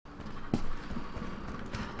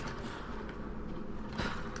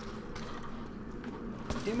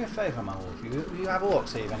Do me a favour, my love. You have a look,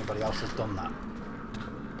 see if anybody else has done that.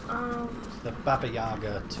 Um. It's the Baba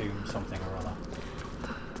Yaga tomb something or other.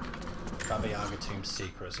 Baba Yaga tomb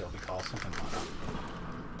secrets, it'll be called, something like that.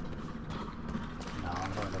 No,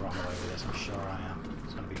 I'm going the wrong way with this, I'm sure I am.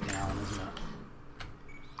 It's going to be down, isn't it?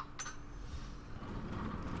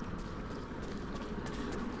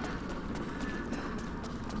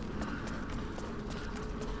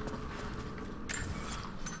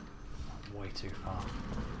 Way too far.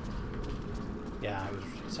 Yeah,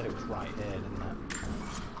 it said it was right here, didn't it?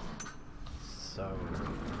 So,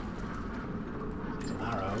 some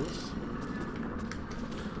arrows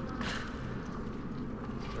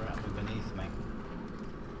directly beneath me.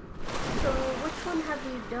 So, which one have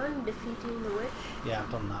you done, defeating the witch? Yeah,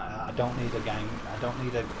 I've done that. I don't need a gang. I don't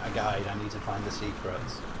need a guide. I need to find the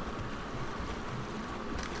secrets.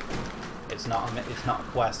 It's not a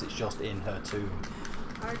quest. It's just in her tomb.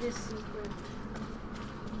 Arsed secret.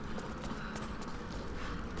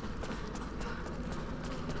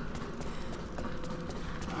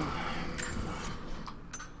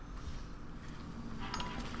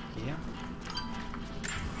 Here.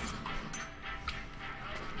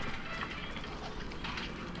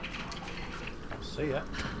 I'll see ya.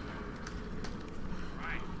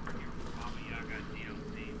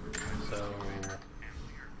 So.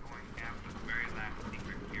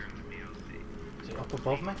 Is it up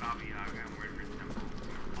above me?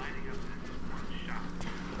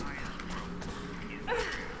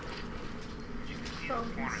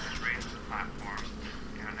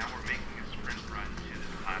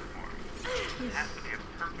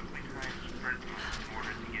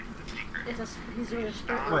 He's doing a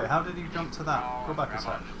sprint. Wait, how did he jump to that? Go back a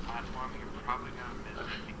sec.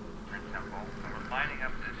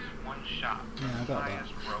 Yeah, I got that.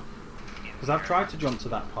 Because I've tried to jump to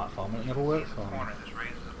that platform and it never works for me.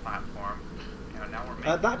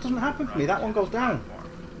 That doesn't happen for me. That one goes down.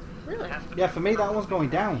 Really? Yeah, for me that one's going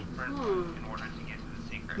down.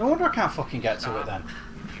 No wonder I can't fucking get to it then.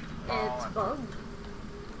 It's bugged.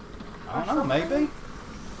 I don't know, maybe.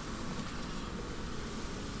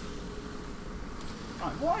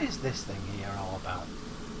 Right, what is this thing here all about?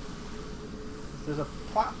 There's a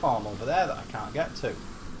platform over there that I can't get to.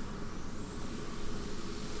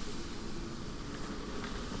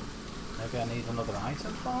 Maybe I need another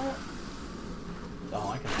item for it? That's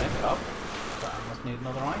all I can think of. But I must need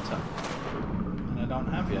another item. And I don't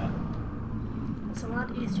have yet. It's a lot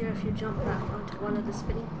easier if you jump back onto one of the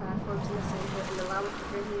spinning platforms in the center and allow it to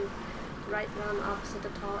bring you right round opposite the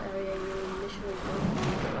tall area you initially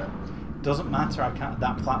built. Doesn't matter, I can't.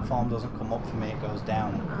 That platform doesn't come up for me, it goes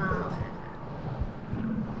down. Okay.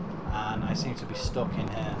 And I seem to be stuck in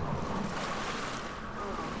here.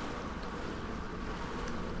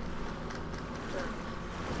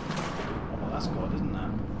 Oh, that's good, isn't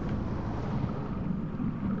it?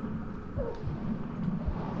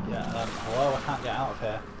 Yeah, hello, I can't get out of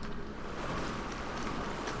here.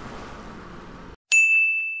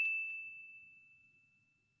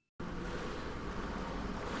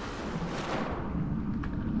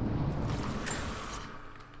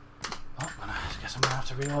 I'm gonna have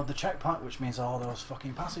to reload the checkpoint, which means all those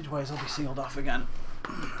fucking passageways will be sealed off again.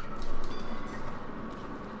 I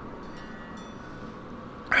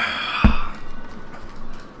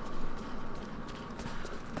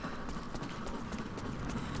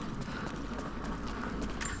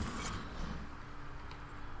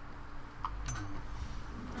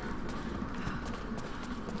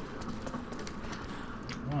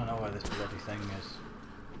wanna know where this bloody thing is.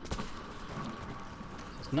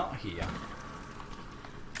 It's not here.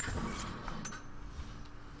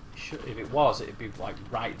 If it was, it'd be like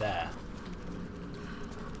right there.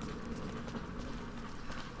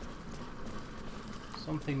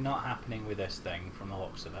 Something not happening with this thing from the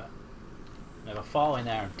looks of it. And if I fall in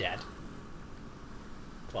there, I'm dead.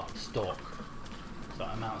 Well, I'm stuck. So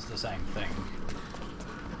it amounts to the same thing.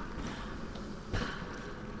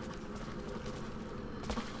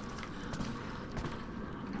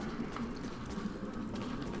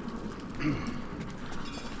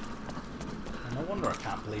 No wonder I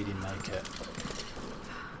can't bleeding make it.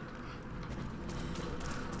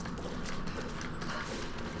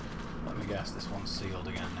 Let me guess, this one's sealed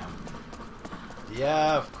again now.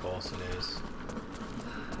 Yeah, of course it is.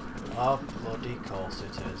 Of bloody course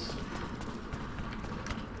it is.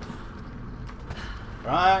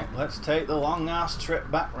 Right, let's take the long ass trip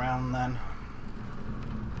back round then.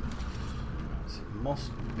 It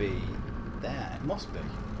must be there. It must be.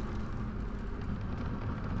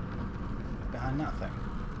 Behind that thing.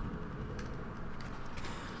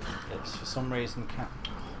 It's for some reason can't.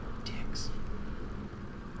 Oh, dicks.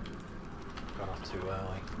 Got off too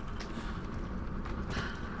early.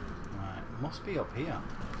 Right, must be up here.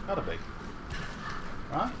 It's gotta be.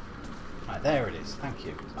 Right? Right, there it is. Thank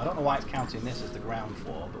you. I don't know why it's counting this as the ground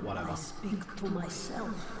floor, but whatever. I speak to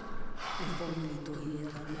myself. If only to hear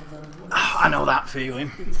another voice. I know that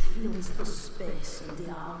feeling. It fills the space and the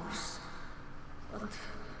hours. But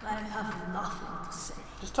I have nothing to say.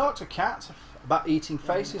 Just talk to cats about eating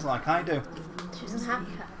faces like I do. She doesn't have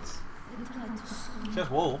cats. I try to sleep. She has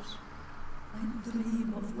wolves. I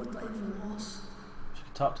dream of what I've lost. She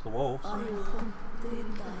can talk to the wolves. I hope they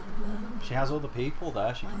die well. She has other people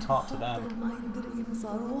there. She can talk to I them. hope that my dreams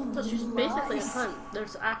are only So she's basically a lies. hunt.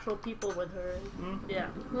 There's actual people with her. Yeah.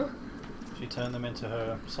 She turned them into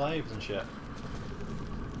her slaves and shit.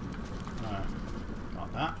 Alright.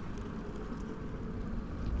 Got that.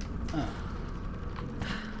 Huh.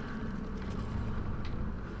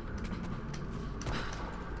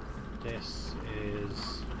 This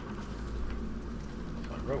is...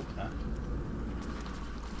 got a rope there.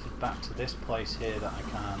 This is back to this place here that I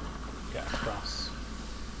can't get across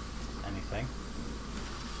anything.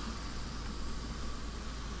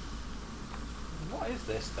 What is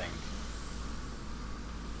this thing?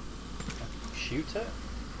 Shoot it?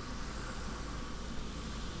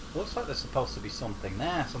 Looks like there's supposed to be something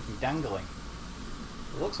there, something dangling.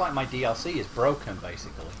 It looks like my DLC is broken,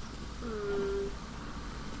 basically.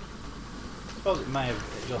 I suppose it may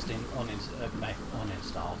have just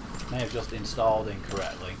uninstalled. May have just installed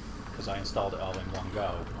incorrectly, because I installed it all in one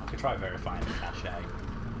go. I could try verifying the cache.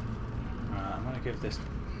 I'm going to give this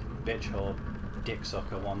bitch hole dick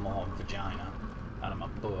sucker one more vagina out of my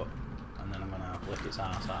butt, and then I'm going to lick its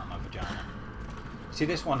ass out of my vagina. See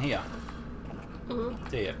this one here?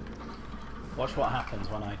 See it? Watch what happens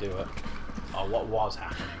when I do it. Or what was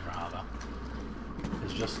happening, rather.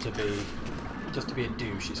 It's just to be a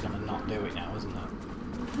douche, it's going to not do it now, isn't it?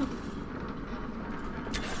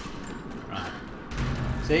 Right.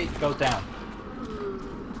 See? It goes down.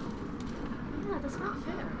 Yeah, that's not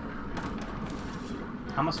fair.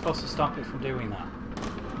 How am I supposed to stop it from doing that?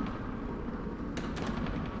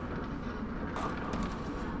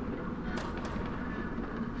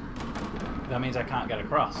 That means I can't get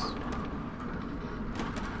across.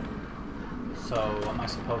 So, am I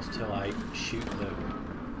supposed to, like, shoot the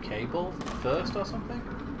cable first or something?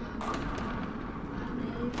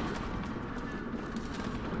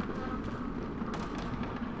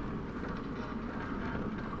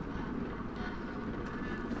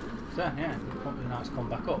 So, yeah, now it's come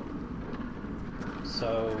back up.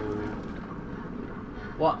 So,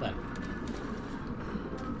 what then?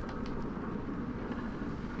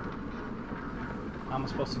 How am I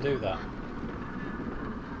supposed to do that?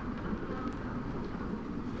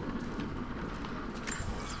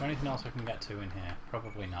 Is there anything else I can get to in here?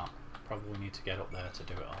 Probably not. Probably need to get up there to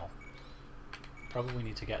do it all. Probably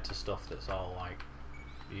need to get to stuff that's all like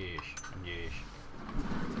yeesh and yeesh.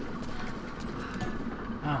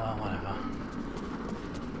 Oh well, whatever.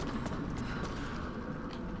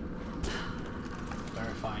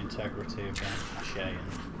 Verify integrity of cache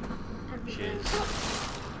and shiz.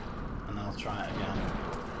 And then I'll try it again.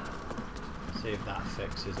 See if that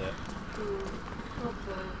fixes it.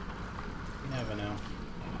 Hopefully. You never know.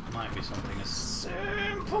 It might be something as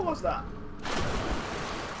simple as that. Right,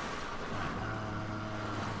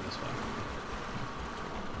 this way.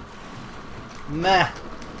 Meh!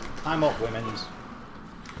 I'm up, women's.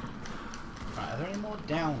 Right, are there any more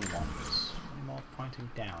down ones? Any more pointing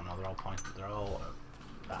down? No, they're all pointing. They're all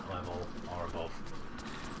at that level or above.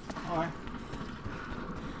 Alright.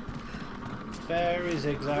 Fairy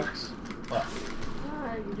zigzags. What?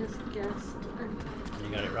 I just guessed. You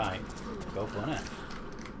got it right. Go for it.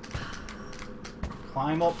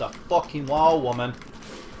 Climb up the fucking wall, woman.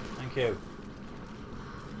 Thank you.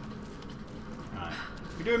 Right.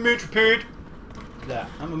 You doing Mitra period? There.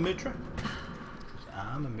 I'm a Mitra.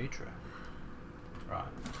 I'm a Mitra. Right.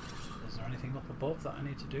 Is there anything up above that I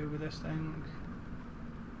need to do with this thing?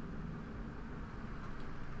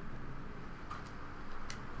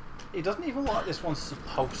 It doesn't even look like this one's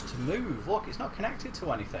supposed to move. Look, it's not connected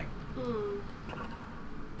to anything.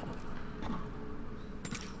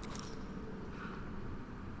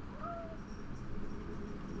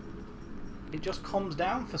 It just comes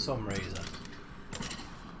down for some reason.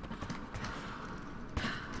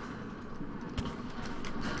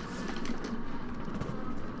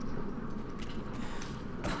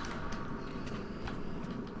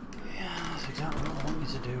 Yeah, that's exactly what I want you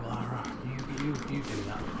to do, Lara. You do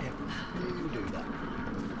that. Yep, you do that.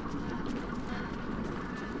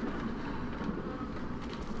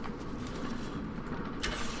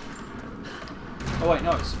 Oh wait,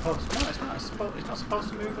 no, it's supposed. No, it's not. It's not supposed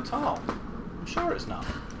to move at all. I'm sure it's not.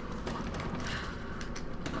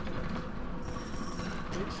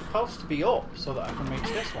 It's supposed to be up so that I can reach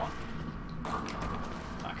this one.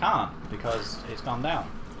 I can't because it's gone down.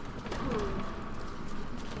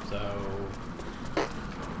 So...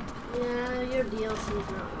 yeah, your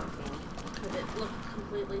DLC's not working. Because it looked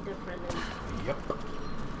completely different. Yep.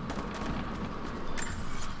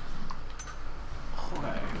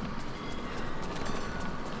 Okay.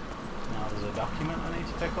 Now there's a document I need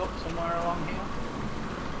to pick up somewhere along here.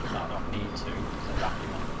 No, I don't need to. It's a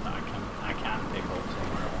document that I can pick up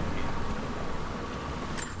somewhere along here.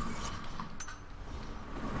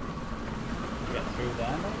 Get through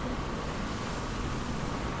there maybe?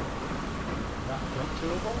 Is that jump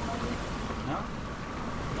doable maybe? No?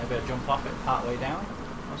 Maybe I jump off it part way down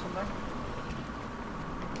or something?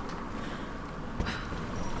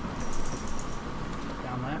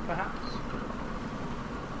 Down there perhaps?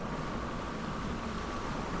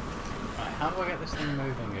 Right, how do I get this thing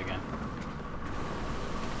moving again?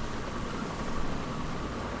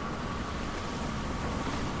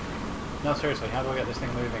 No, seriously, how do I get this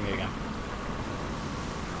thing moving again?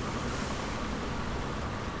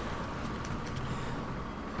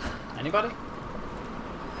 Anybody?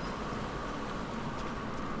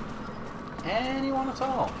 Anyone at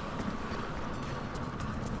all?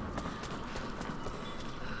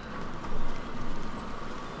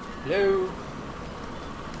 Hello?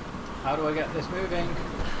 How do I get this moving?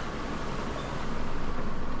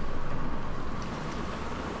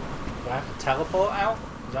 Do I have to teleport out?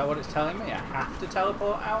 Is that what it's telling me? I have to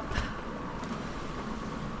teleport out?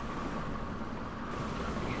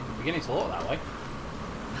 It's beginning to look that way.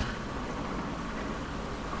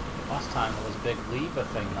 Last time there was a big lever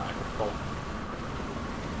thing that I could pull.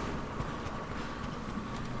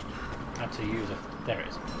 I had to use a... there it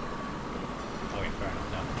is. Okay, fair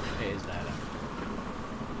enough. No, it is there then.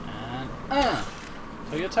 And...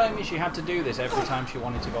 so you're telling me she had to do this every time she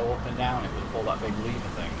wanted to go up and down, it would pull that big lever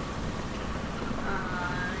thing?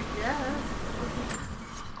 Yes.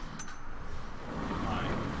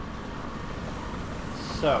 Right.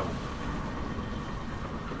 So...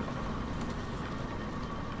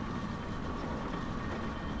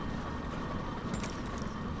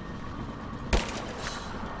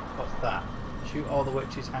 what's that? Shoot all the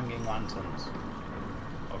witches hanging lanterns.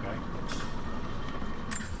 Okay.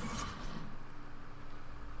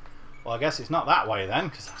 Well, I guess it's not that way then,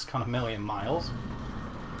 because that's gone a million miles.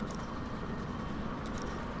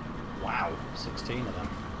 Wow, 16 of them.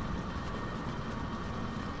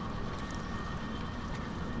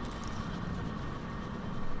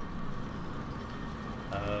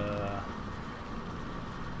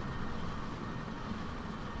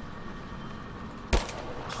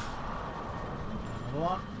 Another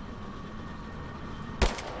one.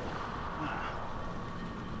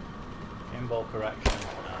 Gimbal correction.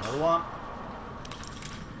 Another one.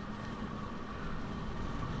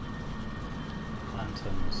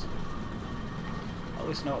 Lanterns. At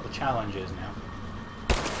least know what the challenge is now.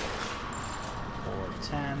 4 of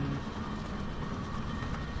 10.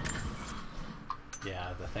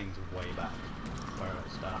 Yeah, the thing's way back where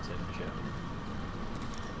it started and shit.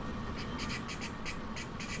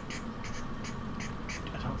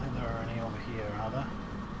 I don't think there are any over here, are there?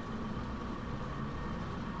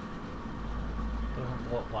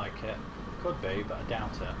 Doesn't look like it. Could be, but I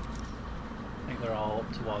doubt it. I think they're all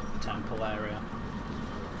up towards the temple area.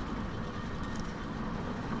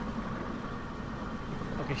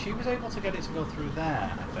 Okay, she was able to get it to go through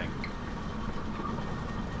there, I think.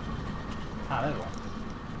 Ah, there's one.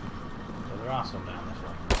 So there are some down this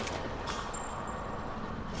way.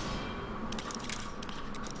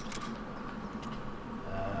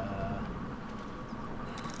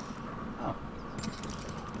 Oh.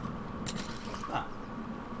 What's that?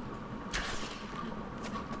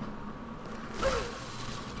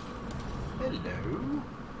 Hello?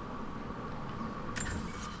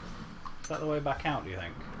 Is that the way back out, do you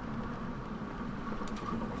think?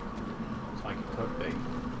 Looks like it could be.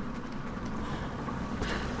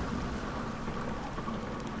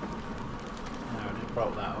 No, I just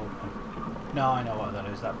broke that open. No, I know what that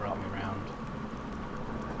is. That brought me round.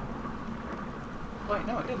 Wait,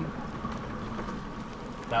 no, it didn't.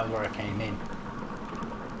 That was where I came in.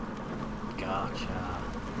 Gotcha.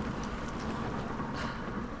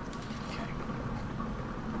 Okay.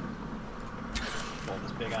 Pull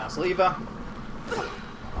this big ass lever. You're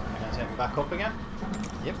gonna take me back up again?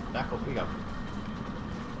 Yep, back up we go.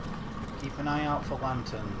 Keep an eye out for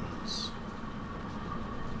lanterns.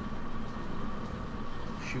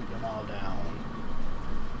 Shoot them all down.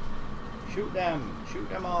 Shoot them! Shoot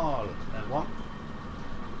them all! There's one.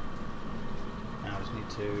 Now I just need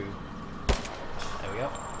to There we go.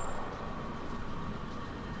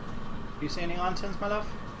 Do you see any lanterns, my love?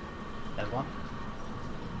 There's one.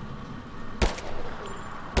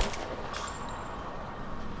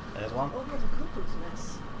 There's one. Over the cuckoo's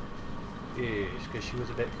nest. Yes, because she was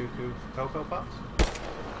a bit cuckoo for Cocoa Pops,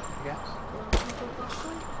 I guess.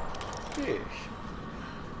 Yes.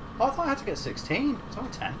 Oh, I thought I had to get 16. It's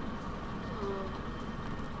only 10.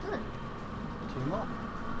 Good. 2 more.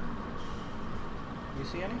 You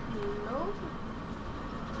see any? No.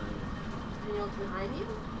 Anything else behind you?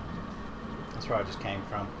 That's where I just came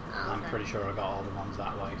from. Oh, I'm okay. pretty sure I got all the ones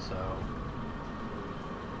that way, so...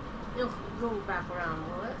 You'll go back around,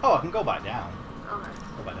 will it? Oh, I can go back down. Okay.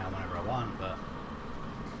 Go back down whenever I want, but...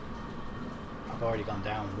 I've already gone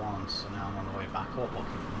down once, so now I'm on the way back up looking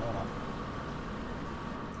for more.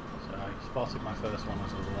 So I spotted my first one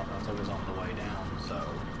as I was on the way down, so...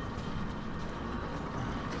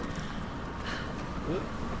 Ooh,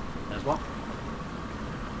 there's one.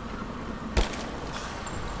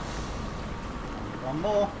 One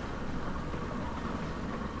more.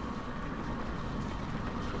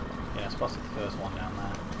 Yeah, I spotted the first one down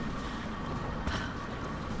there.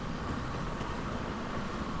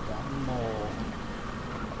 One more.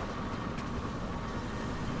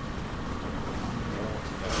 One more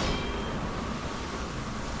to go.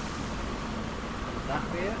 Is that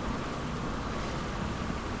here?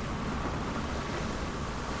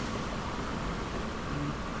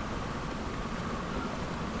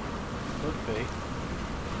 Could be.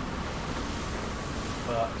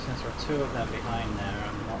 But since there are 2 of them behind there,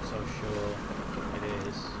 I'm not so sure it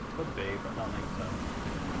is. Could be, but I don't think so.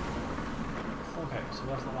 Okay, so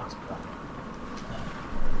where's the last one? There.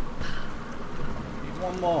 Need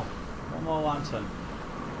one more. One more lantern.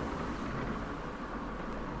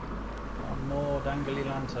 One more dangly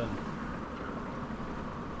lantern.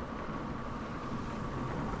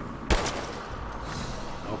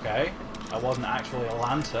 Okay. That wasn't actually a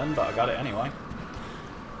lantern, but I got it anyway.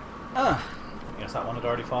 I guess that one had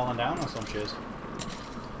already fallen down or some shiz.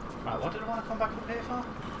 Right, what did I want to come back up here for?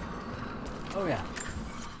 Oh yeah.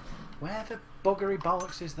 Where the buggery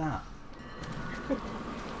bollocks is that? It's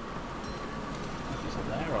up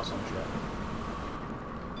there or some shit.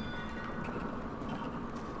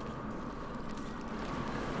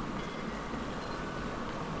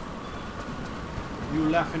 You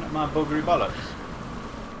laughing at my buggery bollocks?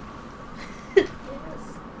 Yes.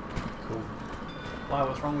 Cool. Why,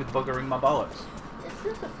 what's wrong with buggering my bollocks? It's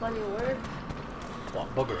just a funny word.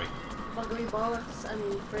 What, buggery? Buggery bollocks, I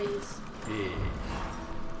mean phrase. Yeah.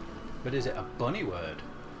 But is it a bunny word?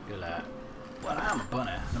 You're like, well, I'm a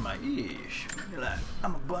bunny. And I'm like, yeesh. You're like,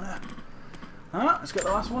 I'm a bunny. Alright, let's get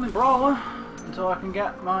the last one in Brawler until I can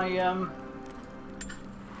get my,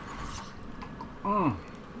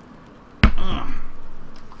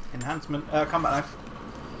 enhancement, combat knife.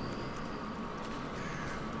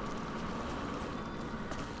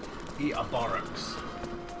 Eat a bollocks.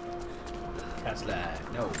 Cat's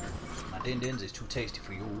like, no, my din-dins is too tasty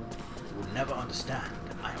for you. You will never understand.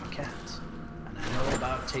 I am a cat, and I know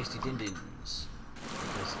about tasty din-dins.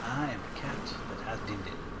 Because I am a cat that has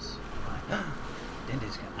din-dins.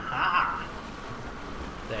 Din-dins can... Aha!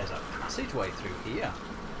 There's a passageway through here.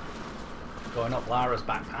 Going up Lara's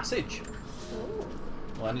back passage. Ooh.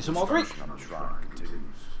 Well, I need some more Greek. On the shrine continues.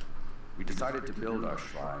 We decided to build our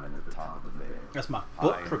shrine at the top of the vale. As my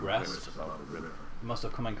butt high in progressed, cliffs above the river. you must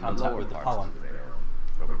have come in In contact lower with the parts pollen. of the vale,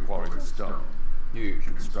 where we quarried the stone, You. we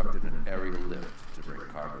constructed an aerial lift to bring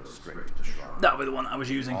cargo straight to the shrine. That was the one I was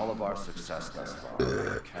using. All of our success thus far, we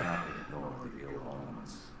cannot ignore the ill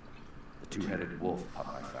omens. The 2-headed wolf pup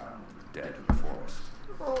I found, dead in the forest.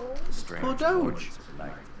 Oh. The strange Poor Doge. noises at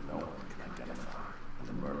night that no one can identify. And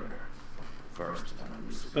the murder. First one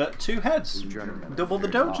was But 2 heads. journeymen Double the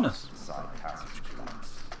feared dogeness. lost inside passage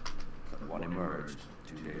collapse. But one emerged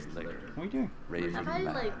 2 days later. What are you doing? Raving Have I,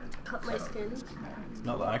 mad like, and cut my clever skin? with his companions.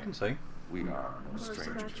 Not that I can see. We are no Or strangers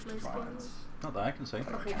scratch my to skin? violence. Not that I can see.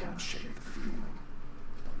 But I Okay, cannot good. shake the feeling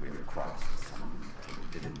that we have crossed some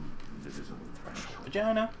forbidden, invisible threshold.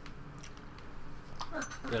 Vagina.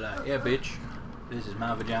 They're like, yeah, bitch. This is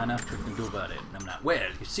my vagina. What you can do about it? And I'm like, well,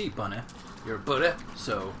 you see, bunny. You're a bunny,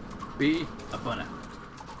 so be a bunny.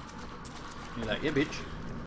 You're like, yeah, bitch.